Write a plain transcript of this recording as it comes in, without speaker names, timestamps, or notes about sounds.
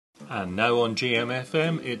And now on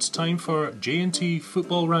JMFM, it's time for J&T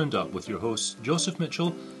Football Roundup with your hosts Joseph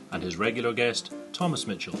Mitchell and his regular guest Thomas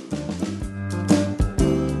Mitchell.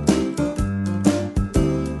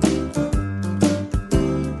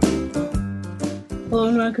 Hello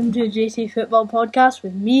and welcome to the JT Football Podcast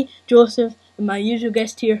with me, Joseph, and my usual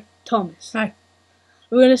guest here, Thomas. Hi.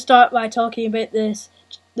 We're going to start by talking about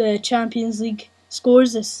the Champions League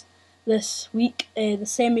scores this week, the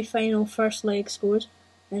semi-final first leg scores.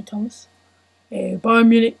 Thomas? Bayern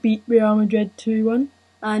Munich beat Real Madrid 2-1.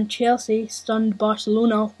 And Chelsea stunned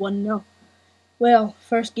Barcelona 1-0. Well,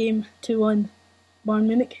 first game 2-1 Bayern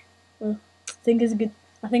Munich. Well, I think it's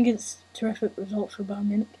a terrific result for Bayern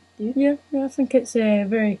Munich. Do you? Yeah, I think it's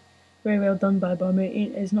very, very well done by Bayern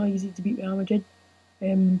Munich. It's not easy to beat Real Madrid.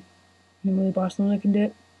 Normally Barcelona can do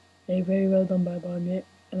it. Very well done by Bayern Munich,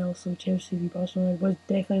 and also Chelsea v Barcelona. I was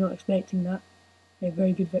definitely not expecting that. A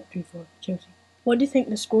very good victory for Chelsea. What do you think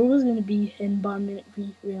the score was going to be in Bayern Munich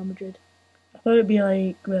v Real Madrid? I thought it'd be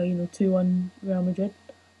 2-1 Real Madrid.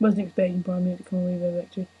 Wasn't expecting Bayern Munich to come away with a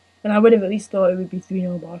victory. And I would have at least thought it would be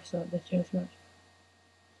 3-0 Barca at the Chelsea match.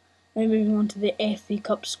 Now moving on to the FA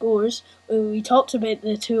Cup scores. We talked about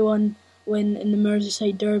the 2-1 win in the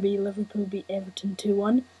Merseyside Derby. Liverpool beat Everton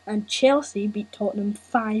 2-1 and Chelsea beat Tottenham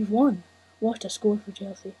 5-1. What a score for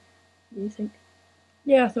Chelsea, do you think?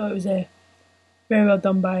 Yeah, I thought it was very well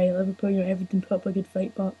done by Liverpool. Everton put up a good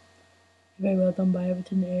fight, but very well done by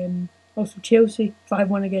Everton. Also Chelsea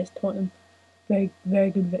 5-1 against Tottenham. Very, very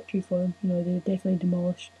good victory for them. They definitely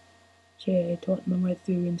demolished Tottenham and went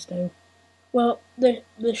through in style. Well, there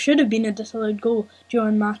should have been a disallowed goal.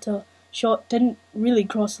 Juan Mata shot didn't really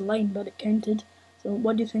cross the line, but it counted. So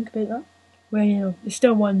what do you think about that? Well, they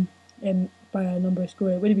still won by a number of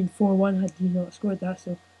scores. It would have been 4-1 had you not scored that.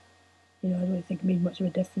 So, I don't really think it made much of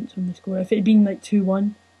a difference on the score. If it had been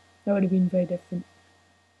 2-1, that would have been very different.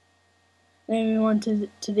 Now we on to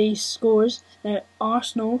today's scores. Now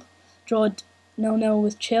Arsenal drawed 0-0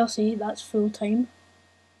 with Chelsea. That's full time.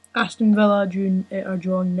 Aston Villa are drawing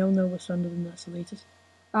 0-0 with Sunderland. That's the latest.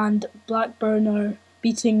 And Blackburn are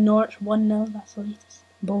beating Norwich 1-0. That's the latest.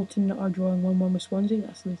 Bolton are drawing 1-1 with Swansea.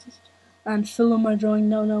 That's the latest. And Fulham are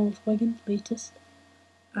drawing 0-0 with Wigan. Latest.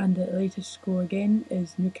 And the latest score again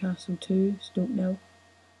is Newcastle 2, Stoke 0.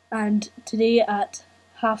 And today at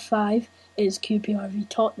 5:30 is QPR v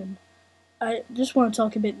Tottenham. I just want to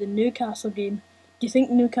talk about the Newcastle game. Do you think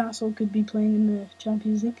Newcastle could be playing in the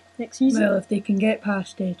Champions League next season? Well, if they can get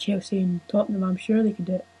past Chelsea and Tottenham, I'm sure they could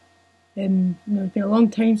do it. It's been a long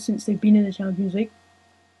time since they've been in the Champions League.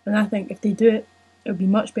 And I think if they do it, it'll be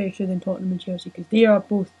much better than Tottenham and Chelsea, because they are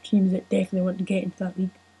both teams that definitely want to get into that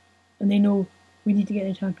league. And they know we need to get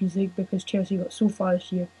in the Champions League because Chelsea got so far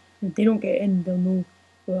this year. And if they don't get in, they'll know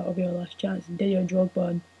that'll be our last chance. And Didier Drogba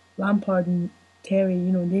and Lampard and Terry, this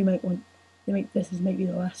might be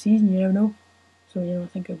the last season, you never know. So, I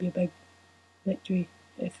think it'll be a big victory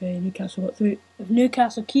if Newcastle got through. If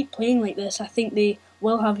Newcastle keep playing like this, I think they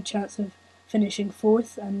will have a chance of finishing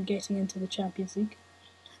fourth and getting into the Champions League.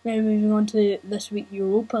 Now moving on to this week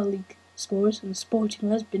Europa League scores, and Sporting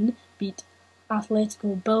Lisbon beat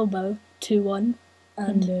Atletico Bilbao 2-1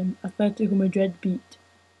 and Atletico Madrid beat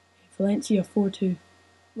Valencia 4-2.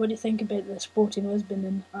 What do you think about the Sporting Lisbon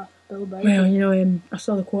and Bilbao? Well, I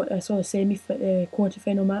saw the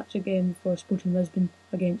quarter-final match again for Sporting Lisbon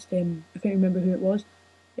against I can't remember who it was,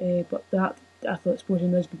 but I thought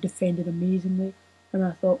Sporting Lisbon defended amazingly, and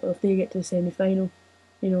I thought if they get to the semi-final,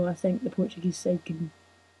 I think the Portuguese side can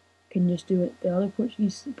just do what the other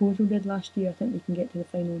Porto did last year. I think they can get to the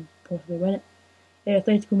final and possibly win it.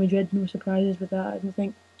 Atletico Madrid, no surprises with that, I don't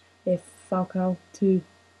think. Falcao, 2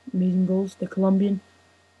 amazing goals. The Colombian.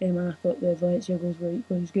 And I thought the Valencia goals were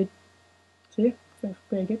equally as good. So yeah,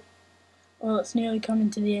 pretty good. Well, it's nearly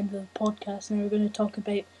coming to the end of the podcast. Now we're going to talk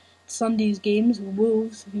about Sunday's games: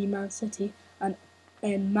 Wolves v Man City and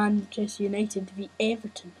Manchester United v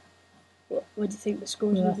Everton. What do you think the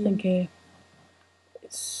scores will be? I think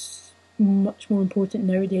it's much more important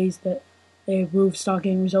nowadays that Wolves start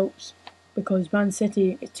getting results, because Man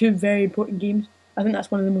City, it's 2 very important games. I think that's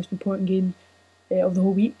one of the most important games of the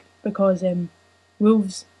whole week, because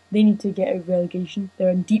Wolves, they need to get out of relegation. They're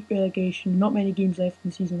in deep relegation. Not many games left in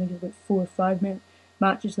the season. I think it's about 4 or 5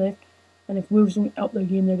 matches left. And if Wolves don't up their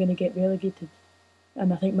game, they're going to get relegated.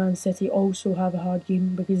 And I think Man City also have a hard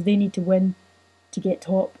game, because they need to win to get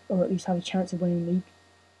top, or at least have a chance of winning the league.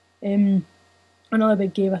 Another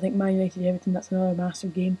big game, I think Man United Everton, that's another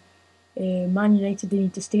massive game. Man United, they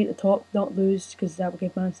need to stay at the top, not lose, because that will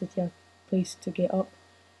give Man City a place to get up.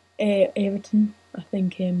 Everton, I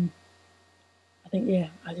think, I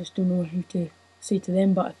just don't know who to say to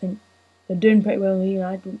them, but I think they're doing pretty well in the league, and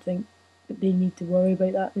I don't think that they need to worry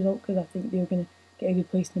about that result because I think they're going to get a good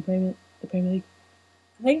place in the Premier League.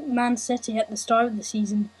 I think Man City at the start of the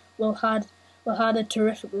season will had a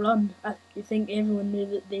terrific run. I think everyone knew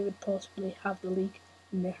that they would possibly have the league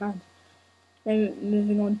in their hands. Now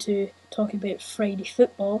moving on to talking about Friday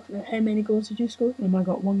football. Now, how many goals did you score? I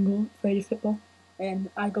got 1 goal Friday football.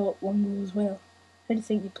 And I got 1 goal as well. How do you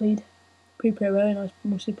think you played? Played pretty well, and I was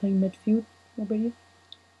mostly playing midfield. What about you?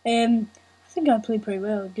 I think I played pretty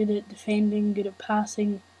well. Good at defending, good at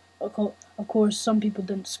passing. Of course, some people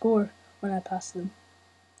didn't score when I passed them.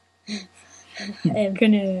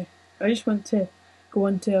 I just want to go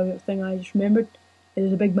on to a thing I just remembered.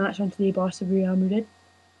 There's a big match on today, Barca v Real Madrid.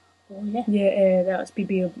 Oh yeah. Yeah, that's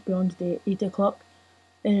be on today at 8 o'clock.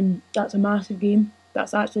 That's a massive game.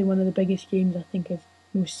 That's actually one of the biggest games I think of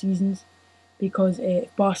most seasons, because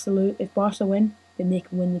if Barca win, then they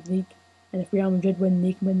can win the league, and if Real Madrid win,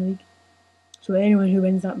 they can win the league. So anyone who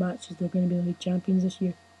wins that match they're going to be the league champions this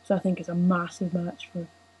year. So I think it's a massive match for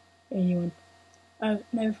anyone.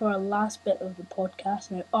 Now for our last bit of the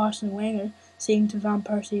podcast. Now Arsene Wenger saying to Van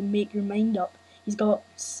Persie, make your mind up. He's got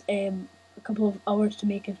a couple of hours to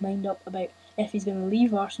make his mind up about if he's going to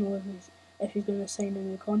leave Arsenal, if he's going to sign a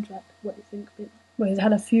new contract. What do you think about that? Well, he's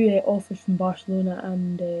had a few offers from Barcelona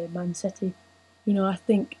and Man City. I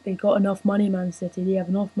think they got enough money, Man City. They have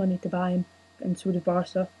enough money to buy him, and so did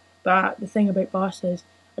Barca. But the thing about Barca is,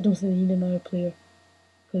 I don't think they need another player.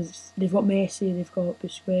 Because they've got Messi, they've got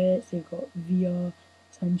Busquets, they've got Villa,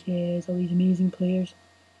 Sanchez, all these amazing players.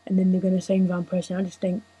 And then they're going to sign Van Persie. I just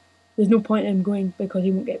think there's no point in him going because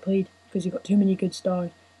he won't get played. Because you've got too many good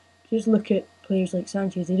stars. Just look at players like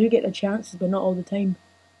Sanchez. They do get their chances, but not all the time.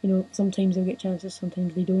 Sometimes they'll get chances,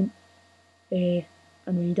 sometimes they don't.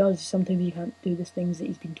 And when he does, sometimes he can't do the things that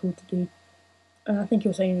he's been told to do. And I think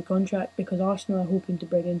he'll sign the contract because Arsenal are hoping to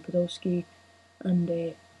bring in Podolski and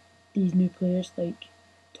these new players like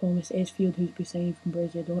Thomas Esfield, who's been signing from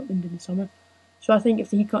Borussia Dortmund in the summer. So I think if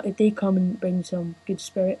they come and bring some good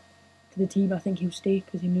spirit to the team, I think he'll stay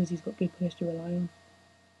because he knows he's got good players to rely on.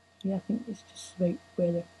 Yeah, I think it's just about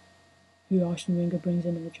who Arsene Wenger brings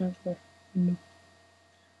in the transfer.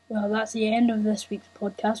 Well, that's the end of this week's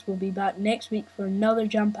podcast. We'll be back next week for another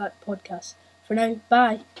jam-packed podcast. For now,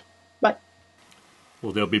 bye. Bye.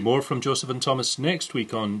 Well, there'll be more from Joseph and Thomas next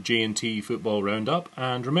week on J&T Football Roundup.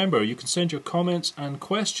 And remember, you can send your comments and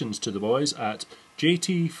questions to the boys at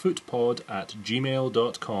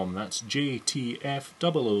jtfootpod@gmail.com. That's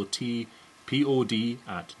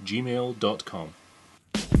jtfootpod@gmail.com.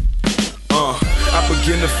 I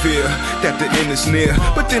begin to fear that the end is near,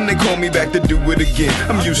 but then they call me back to do it again.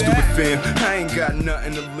 I'm used to it, fam. I ain't got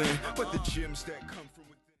nothing to lend but the gems that come from